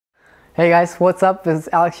Hey guys, what's up? This is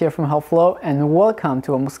Alex here from HelpFlow and welcome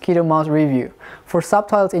to a Mosquito mouse review. For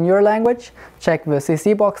subtitles in your language, check the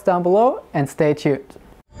CC box down below and stay tuned.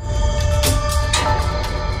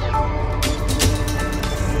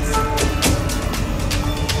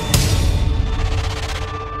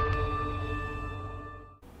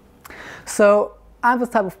 So I'm the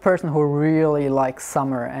type of person who really likes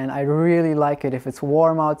summer, and I really like it if it's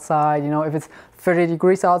warm outside, if it's 30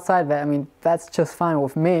 degrees outside, that's just fine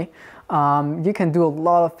with me. You can do a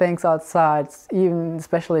lot of things outside, even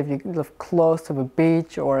especially if you live close to the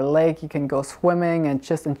beach or a lake. You can go swimming and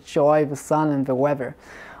just enjoy the sun and the weather.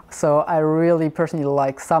 So I really personally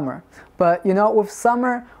like summer. But with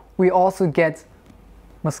summer we also get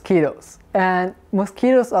mosquitoes, and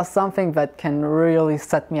mosquitoes are something that can really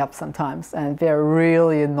set me up sometimes, and they're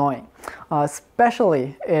really annoying,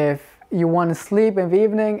 especially if you want to sleep in the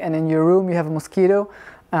evening and in your room you have a mosquito,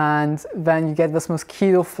 and then you get this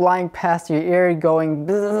mosquito flying past your ear going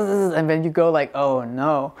bzzz, and then you go like, oh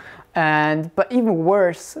no. But even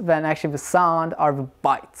worse than actually the sound are the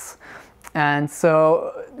bites. And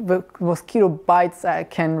so the mosquito bites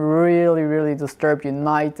can really disturb your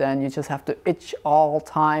night, and you just have to itch all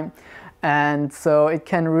time, and so it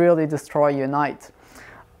can really destroy your night.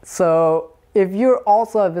 So if you're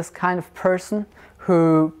also this kind of person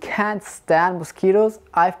who can't stand mosquitoes,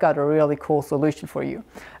 I've got a really cool solution for you.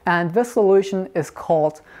 And this solution is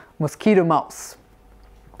called Mosquito Mouse.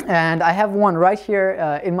 And I have one right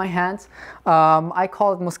here in my hand. I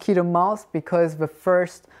call it Mosquito Mouse because the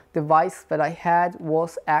first device that I had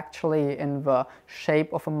was actually in the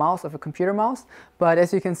shape of a mouse, of a computer mouse. But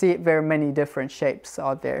as you can see, there are many different shapes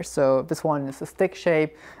out there. So this one is a stick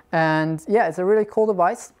shape. And yeah, it's a really cool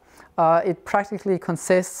device. It practically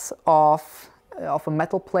consists of a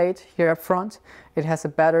metal plate here up front. It has a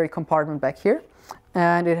battery compartment back here,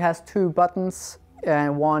 and it has two buttons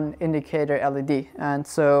and one indicator LED. And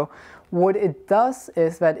so what it does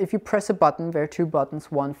is that if you press a button, there are two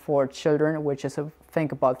buttons, one for children, which is I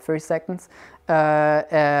think about 3 seconds,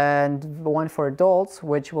 and one for adults,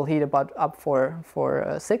 which will heat up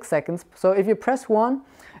for 6 seconds. So if you press one,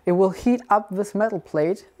 it will heat up this metal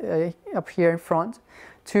plate up here in front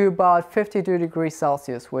to about 52 degrees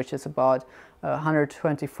Celsius, which is about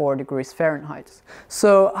 124 degrees Fahrenheit.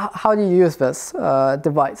 So how do you use this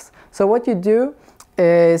device? So what you do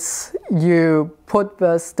is you put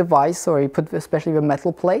this device, or you put especially the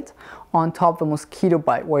metal plate, on top of the mosquito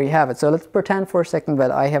bite where you have it. So let's pretend for a second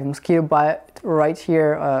that I have a mosquito bite right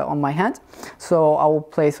here on my hand. So I will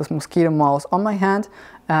place this mosquito mouse on my hand,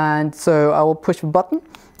 and so I will push the button,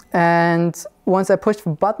 and once I push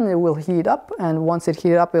the button it will heat up, and once it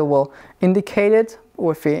heats up it will indicate it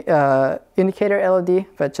with the indicator LED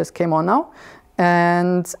that just came on now,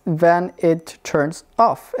 and then it turns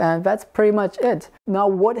off, and that's pretty much it. Now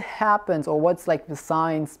what happens, or what's like the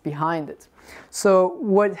science behind it? So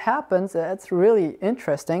what happens, that's really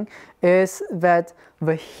interesting, is that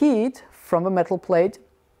the heat from the metal plate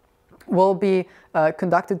will be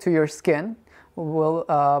conducted to your skin.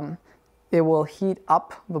 It will heat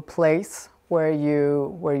up the place where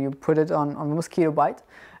you put it on the mosquito bite,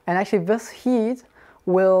 and actually this heat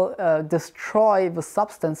will destroy the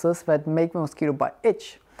substances that make the mosquito bite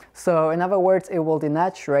itch. So in other words, it will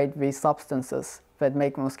denaturate the substances that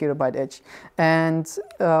make the mosquito bite itch. And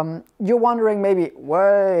you're wondering maybe,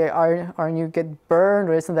 why aren't you get burned,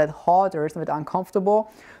 or isn't that hot, or isn't it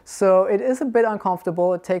uncomfortable? So it is a bit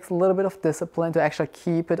uncomfortable. It takes a little bit of discipline to actually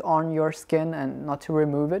keep it on your skin and not to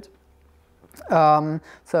remove it.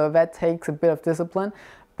 So that takes a bit of discipline,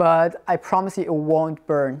 but I promise you it won't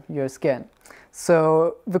burn your skin.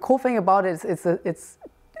 So the cool thing about it is it's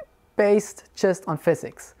based just on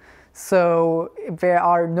physics. So there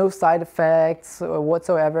are no side effects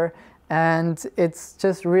whatsoever, and it's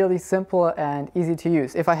just really simple and easy to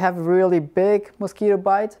use. If I have a really big mosquito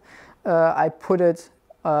bite, I put it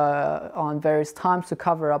on various times to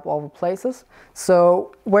cover up all the places.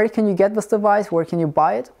 So where can you get this device? Where can you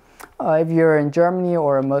buy it? If you're in Germany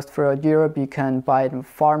or most throughout Europe, you can buy it in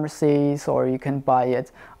pharmacies, or you can buy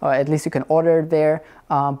it, at least you can order it there,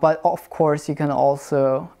 but of course you can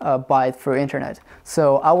also buy it through internet.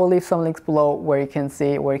 So I will leave some links below where you can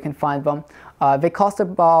see, where you can find them. They cost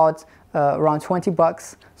about around 20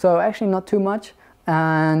 bucks, so actually not too much,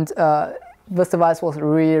 and this device was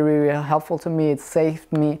really helpful to me. It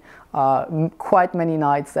saved me quite many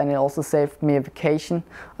nights, and it also saved me a vacation,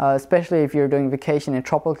 especially if you're doing vacation in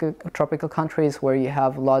tropical countries where you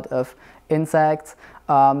have a lot of insects.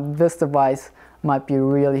 This device might be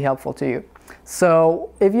really helpful to you. So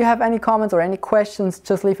if you have any comments or any questions,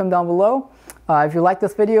 just leave them down below. If you like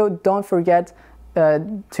this video, don't forget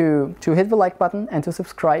to hit the like button and to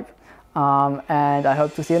subscribe. and I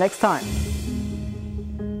hope to see you next time.